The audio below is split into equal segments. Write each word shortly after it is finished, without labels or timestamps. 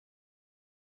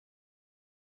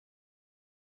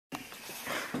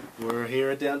We're here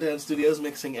at Downtown Studios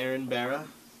mixing Aaron Barra,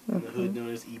 in the hood known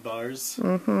as E-Bars.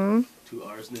 2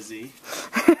 R's and a Z.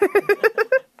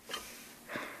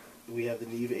 We have the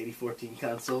Neve 8014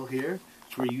 console here,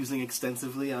 which we're using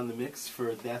extensively on the mix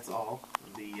for That's All,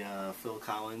 the Phil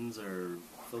Collins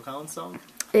song.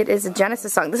 It is a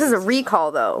Genesis song. This is a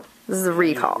recall, though. This is a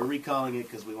recall. We're recalling it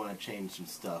because we want to change some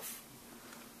stuff.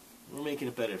 We're making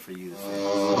it better for you.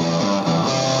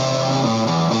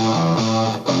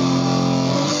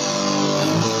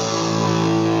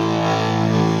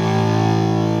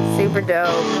 Super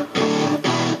dope.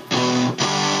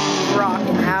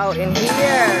 Rocking out in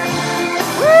here.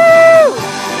 Woo!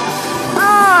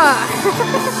 Ah!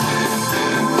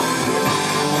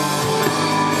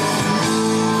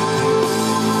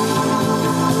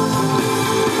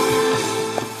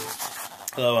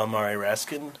 Hello, I'm Mari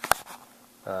Raskin.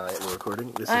 We're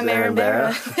recording. This I'm is Aaron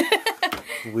Barra.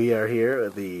 We are here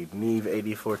at the Neve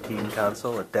 8014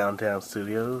 console at Downtown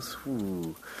Studios.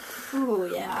 Ooh.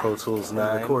 Ooh, yeah. Pro Tools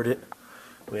 9. Record it.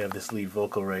 We have this lead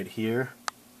vocal right here,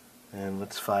 and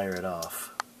let's fire it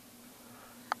off.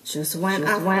 Just when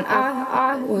I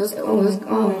was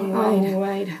going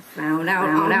right, found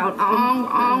out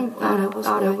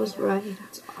thought it was right.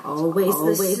 It's always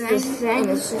the same.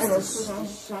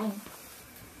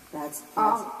 That's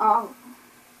all.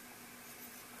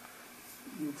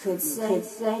 You could say,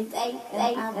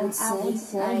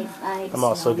 I'm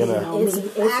also going to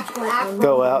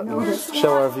go out and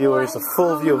show our viewers a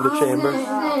full view of the chamber.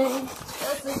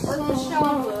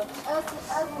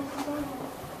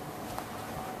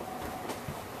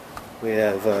 We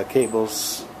have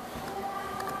cables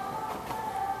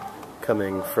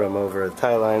coming from over the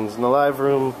tie lines in the live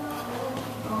room,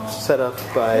 set up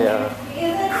by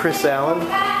Chris Allen,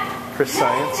 Chris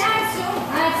Science.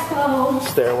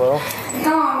 Stairwell.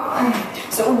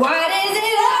 So why does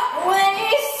it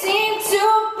always seem to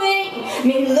be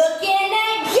me looking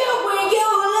at you when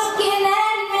you're looking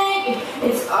at me?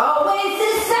 It's always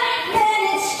the same and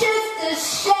it's just a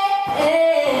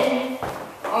shame.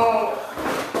 Oh,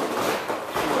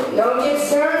 no, you're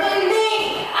turning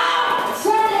me off,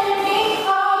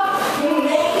 you're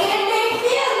making me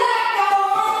feel like I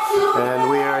want to. And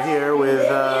we are here with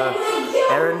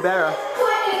Aaron Barra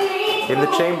in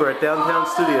the chamber at Downtown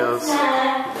Studios.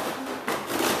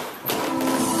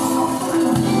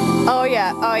 Oh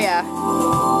yeah, oh yeah.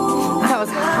 That was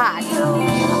hot.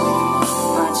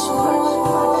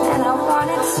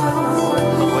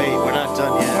 Wait, we're not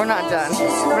done yet. We're not done.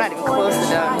 We're not even close to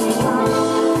done.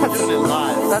 We're doing it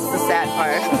live. That's the sad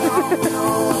part.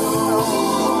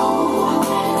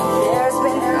 There's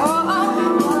been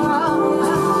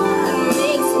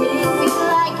makes me feel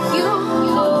like you.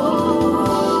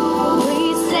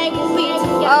 Please take me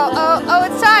together. Oh,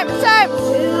 it's time, it's time.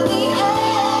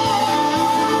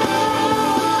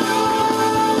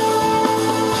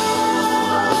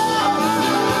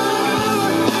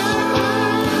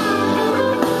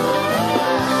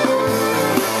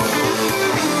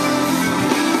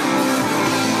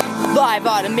 Live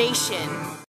automation.